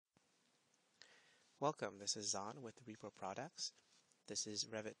Welcome, this is Zan with Repo Products. This is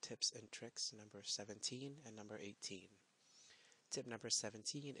Revit Tips and Tricks number 17 and number 18. Tip number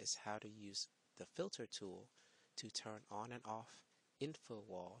 17 is how to use the filter tool to turn on and off infill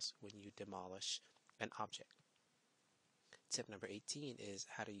walls when you demolish an object. Tip number 18 is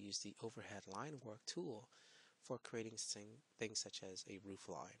how to use the overhead line work tool for creating things such as a roof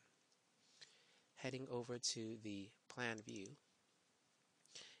line. Heading over to the plan view,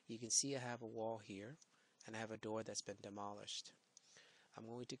 you can see I have a wall here and I have a door that's been demolished. I'm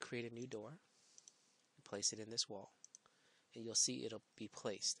going to create a new door and place it in this wall, and you'll see it'll be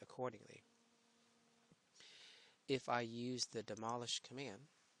placed accordingly. If I use the demolish command,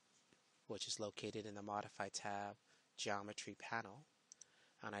 which is located in the Modify tab, Geometry panel,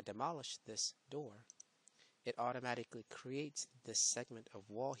 and I demolish this door, it automatically creates this segment of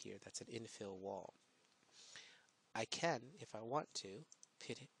wall here that's an infill wall. I can, if I want to,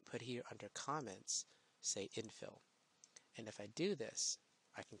 put here under comments, say infill. And if I do this,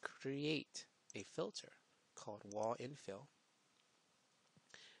 I can create a filter called wall infill,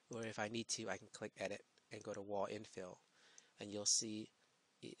 or if I need to, I can click edit and go to wall infill, and you'll see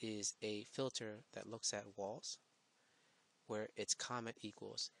it is a filter that looks at walls where its comment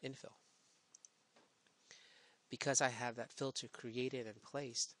equals infill. Because I have that filter created and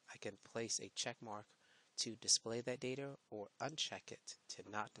placed, I can place a check mark to display that data or uncheck it to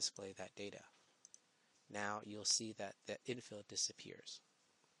not display that data. Now you'll see that the infill disappears.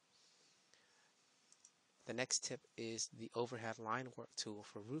 The next tip is the overhead line work tool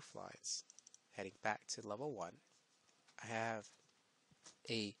for roof lines. Heading back to level 1, I have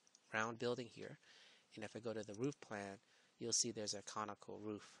a round building here, and if I go to the roof plan, you'll see there's a conical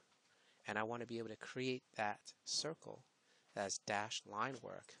roof. And I want to be able to create that circle that's dashed line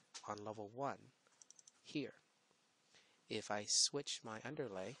work on level 1 here. If I switch my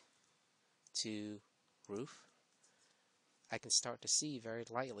underlay to roof, I can start to see very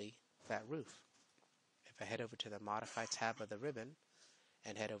lightly that roof. If I head over to the Modify tab of the ribbon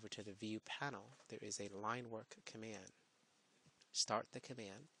and head over to the View panel, there is a line work command. Start the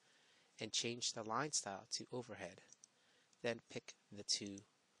command and change the line style to overhead. Then pick the two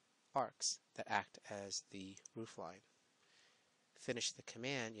arcs that act as the roof line. Finish the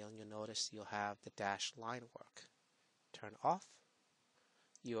command, you'll notice you'll have the dashed line work. Turn off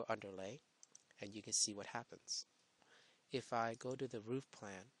your underlay and you can see what happens. If I go to the roof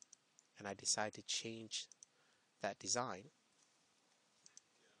plan and I decide to change that design,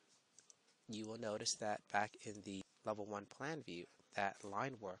 you will notice that back in the level 1 plan view, that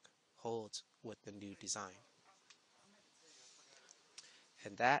line work holds with the new design.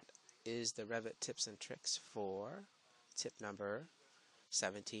 And that is the Revit tips and tricks for tip number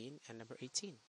 17 and number 18.